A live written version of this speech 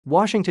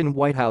Washington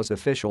White House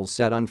officials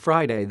said on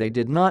Friday they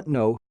did not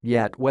know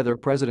yet whether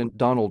President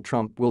Donald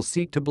Trump will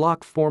seek to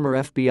block former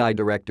FBI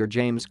Director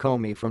James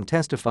Comey from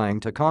testifying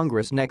to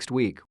Congress next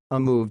week,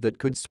 a move that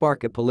could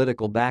spark a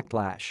political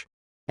backlash.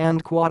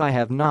 And quote, "I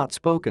have not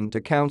spoken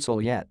to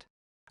counsel yet.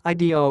 I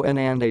don't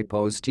and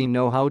oppose to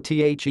know how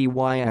the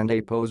and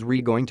oppose re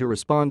going to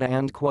respond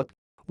and quote,"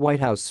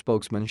 White House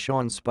spokesman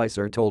Sean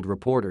Spicer told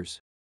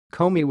reporters.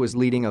 Comey was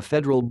leading a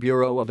federal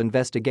Bureau of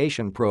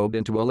Investigation probe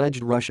into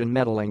alleged Russian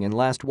meddling in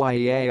last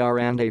year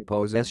and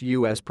oppose's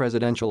U.S.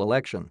 presidential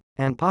election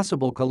and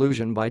possible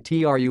collusion by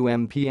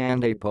Trump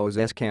and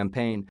oppose's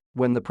campaign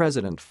when the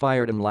president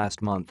fired him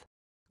last month.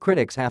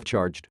 Critics have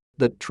charged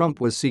that Trump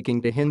was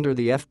seeking to hinder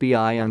the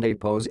FBI and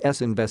oppose's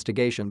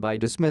investigation by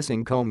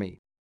dismissing Comey.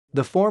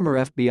 The former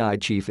FBI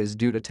chief is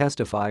due to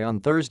testify on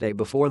Thursday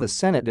before the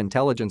Senate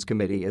Intelligence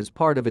Committee as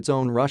part of its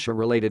own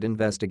Russia-related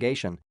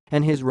investigation,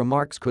 and his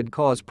remarks could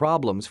cause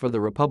problems for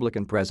the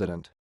Republican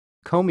president.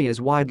 Comey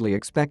is widely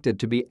expected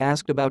to be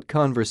asked about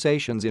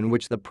conversations in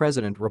which the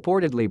president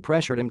reportedly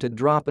pressured him to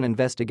drop an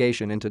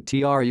investigation into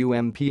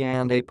Trump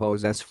and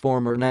oppose's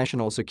former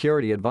national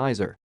security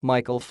advisor,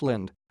 Michael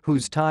Flynn,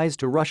 whose ties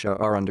to Russia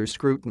are under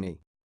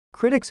scrutiny.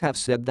 Critics have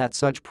said that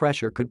such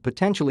pressure could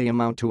potentially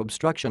amount to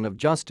obstruction of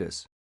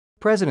justice.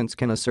 Presidents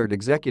can assert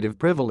executive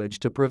privilege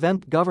to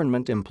prevent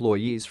government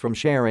employees from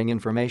sharing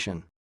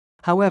information.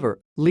 However,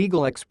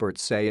 legal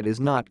experts say it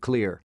is not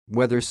clear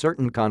whether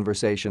certain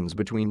conversations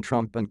between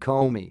Trump and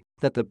Comey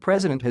that the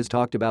president has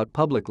talked about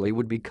publicly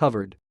would be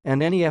covered,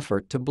 and any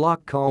effort to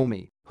block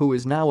Comey, who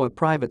is now a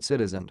private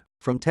citizen,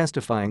 from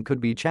testifying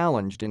could be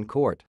challenged in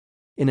court.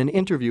 In an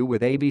interview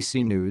with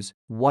ABC News,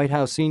 White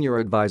House senior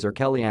advisor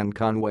Kellyanne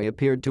Conway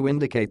appeared to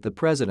indicate the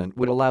president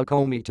would allow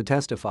Comey to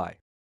testify.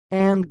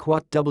 And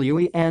quote,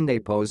 "We and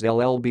oppose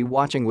LL be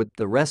watching with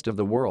the rest of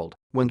the world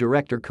when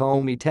Director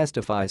Comey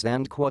testifies,"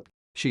 end quote,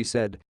 she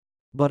said.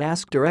 But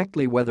asked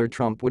directly whether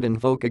Trump would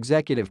invoke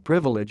executive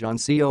privilege on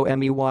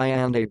Comey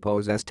and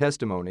oppose's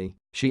testimony,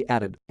 she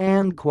added,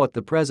 and quote,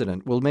 "The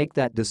president will make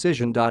that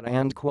decision,"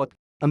 end quote.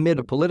 Amid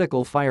a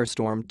political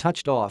firestorm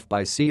touched off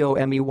by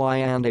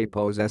Comey and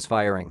oppose's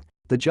firing,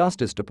 the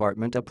Justice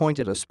Department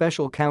appointed a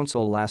special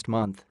counsel last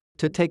month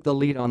to take the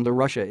lead on the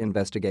Russia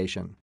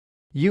investigation.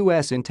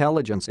 U.S.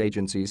 intelligence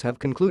agencies have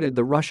concluded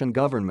the Russian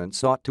government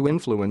sought to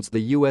influence the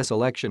U.S.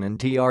 election in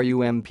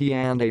Trump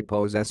and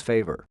oppose's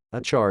favor,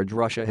 a charge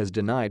Russia has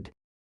denied.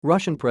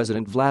 Russian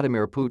President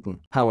Vladimir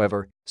Putin,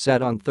 however,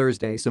 said on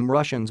Thursday some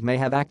Russians may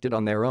have acted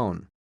on their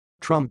own.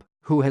 Trump,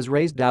 who has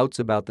raised doubts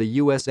about the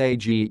US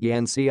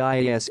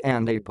agencies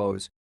and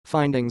oppose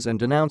findings and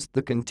denounced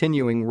the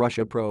continuing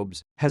Russia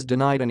probes, has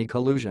denied any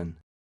collusion.